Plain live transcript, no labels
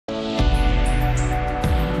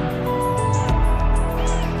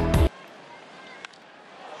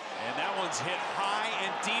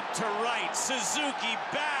Suzuki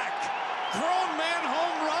back. Grown man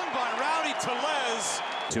home run by Rowdy Tellez.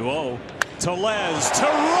 2-0. Tellez to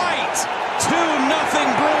right. 2-0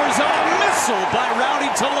 Brewers on a missile by Rowdy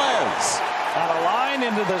Tellez. On a line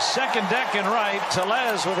into the second deck and right.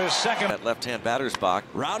 Tellez with his second. That left-hand batter's box.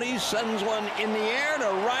 Rowdy sends one in the air to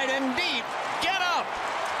right and deep. Get up!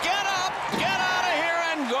 Get up! Get out of here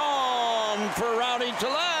and gone for Rowdy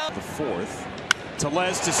Tellez. The fourth.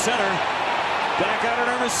 Tellez to center. Back out of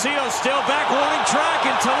Hermosillo. Still back warning track,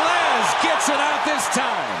 and Tellez gets it out this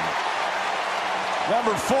time.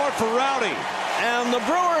 Number 4 for Rowdy. And the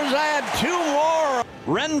Brewers add 2 more.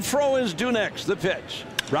 Renfroe is due next. The pitch.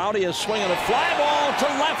 Rowdy is swinging a fly ball to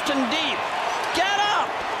left and deep. Get up!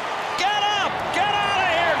 Get up! Get out of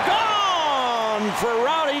here! Gone for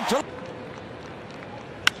Rowdy Tellez.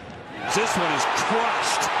 This one is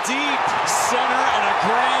crushed. Deep center and a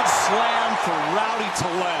grand slam for Rowdy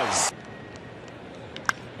Tellez.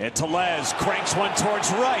 And Tellez cranks one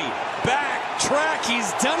towards right. Back track.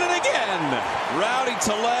 He's done it again. Rowdy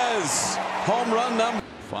Tellez. Home run number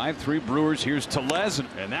 5-3 Brewers. Here's Tellez,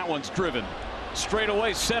 and that one's driven straight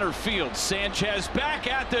away center field. Sanchez back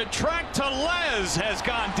at the track. Tellez has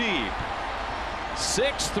gone deep.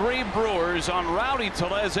 6-3 Brewers on Rowdy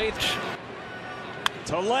Tellez. 8th.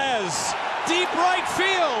 Tellez deep right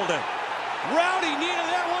field. Rowdy needed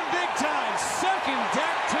that one big time. Second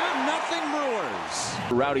deck, 2-0 Brewers.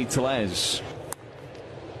 Rowdy Tellez.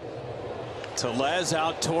 Tellez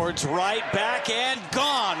out towards right, back and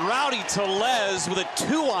gone. Rowdy Tellez with a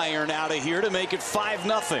 2-iron out of here to make it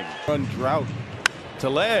 5-0. Run drought.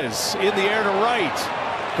 Tellez in the air to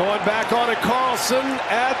right. Going back on it, Carlson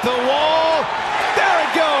at the wall. There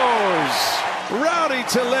it goes. Rowdy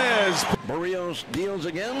Tellez. Barrios deals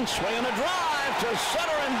again, swinging a drive to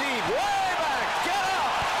center and deep. Way back. Get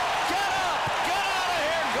up. Get up. Get out of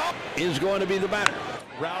here. Go. Is going to be the batter.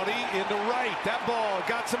 Rowdy into right. That ball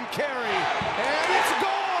got some carry. And it's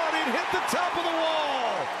gone. It hit the top of the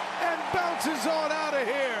wall. And bounces on out of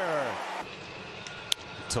here.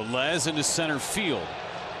 Tellez into center field.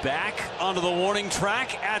 Back onto the warning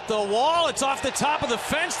track at the wall. It's off the top of the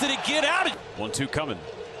fence. Did it get out? 1-2 coming.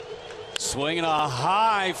 Swinging a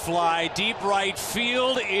high fly deep right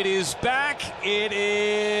field. It is back. It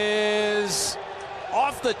is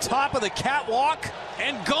off the top of the catwalk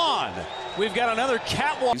and gone. We've got another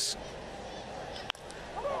catwalk.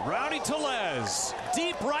 Rowdy Tellez,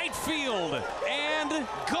 deep right field, and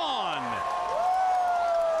gone.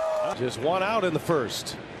 Just one out in the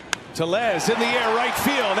first. Tellez in the air, right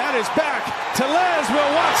field. That is back. Tellez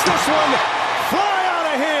will watch this one fly out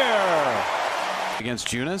of here. Against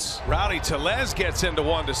Junis. Rowdy Tellez gets into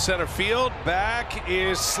one to center field. Back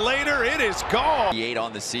is Slater. It is gone. 8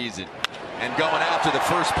 on the season. And going after the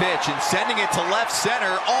first pitch and sending it to left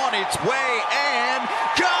center on its way and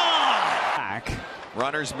gone. Back.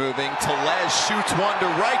 Runners moving. Tellez shoots one to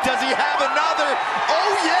right. Does he have another?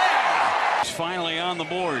 Oh, yeah! He's finally on the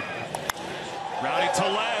board. Rowdy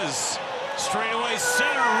Tellez. Straightaway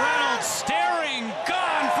center. Reynolds staring.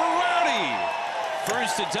 Gone for Rowdy.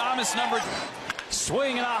 First Adames number.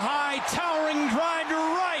 Swinging a high, towering drive to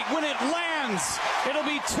right. When it lands, it'll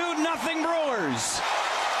be 2-0 Brewers.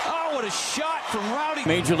 Oh, what a shot from Rowdy.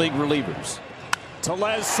 Major League relievers.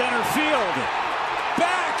 Tellez center field.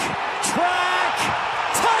 Back, track,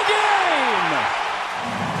 tie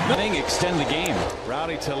game. Extend the game.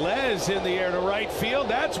 Rowdy Tellez in the air to right field.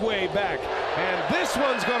 That's way back. And this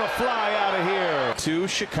one's going to fly out of here. To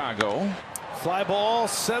Chicago. Fly ball,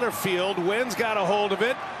 center field. Wynn's got a hold of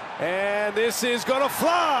it. And this is going to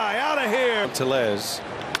fly out of here. Tellez.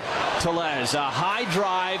 Tellez, a high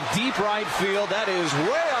drive, deep right field. That is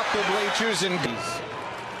way up the bleachers. And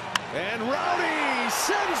Rowdy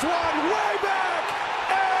sends one way back.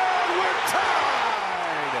 And we're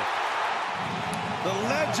tied. The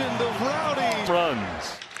legend of Rowdy.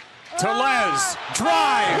 Runs. Tellez,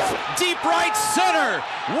 drive, deep right center,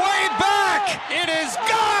 way back. It is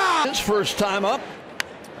gone. His first time up.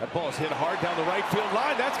 That ball's hit hard down the right field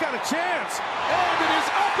line. That's got a chance. And it is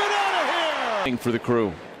up and out of here. for the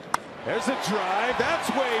crew. There's a drive. That's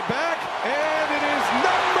way back. And it is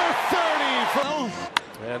number 30.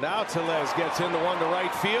 And now Tellez gets into one to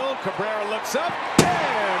right field. Cabrera looks up.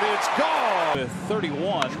 And it's gone. With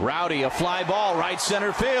 31. Rowdy, a fly ball, right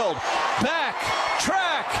center field. Back,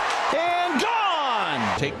 track, and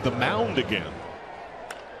gone. Take the mound again.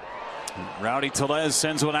 Rowdy Tellez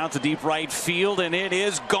sends one out to deep right field, and it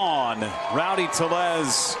is gone. Rowdy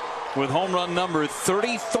Tellez with home run number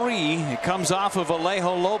 33. It comes off of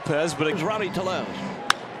Alejo Lopez, but it's Rowdy Tellez.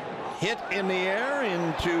 Hit in the air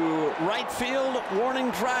into right field,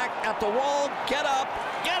 warning track at the wall. Get up,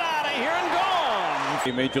 get out of here, and gone.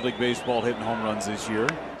 Major League Baseball hitting home runs this year.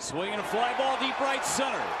 Swinging a fly ball deep right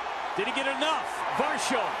center. Did he get enough?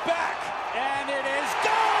 Varsho back, and it is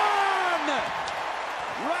gone!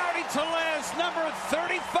 Rowdy Tellez, number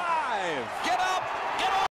 35. Get up!